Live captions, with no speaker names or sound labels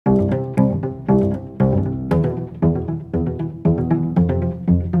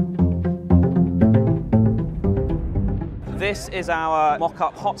This is our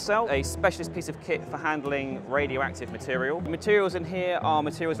mock-up hot cell, a specialist piece of kit for handling radioactive material. The materials in here are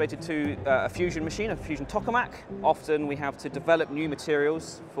materials related to a fusion machine, a fusion tokamak. Often we have to develop new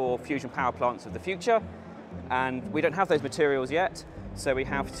materials for fusion power plants of the future, and we don't have those materials yet, so we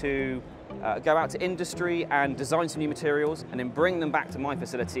have to go out to industry and design some new materials and then bring them back to my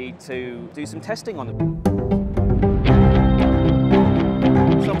facility to do some testing on them.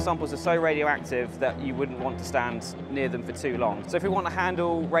 Some samples are so radioactive that you wouldn't want to stand near them for too long. So if we want to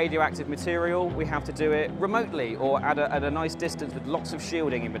handle radioactive material, we have to do it remotely or at a nice distance with lots of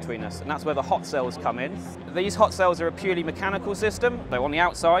shielding in between us, and that's where the hot cells come in. These hot cells are a purely mechanical system. So on the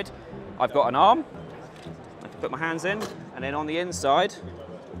outside, I've got an arm. I can put my hands in, and then on the inside,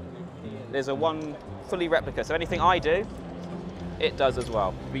 there's one fully replica. So anything I do, it does as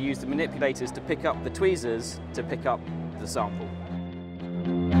well. We use the manipulators to pick up the tweezers to pick up the sample.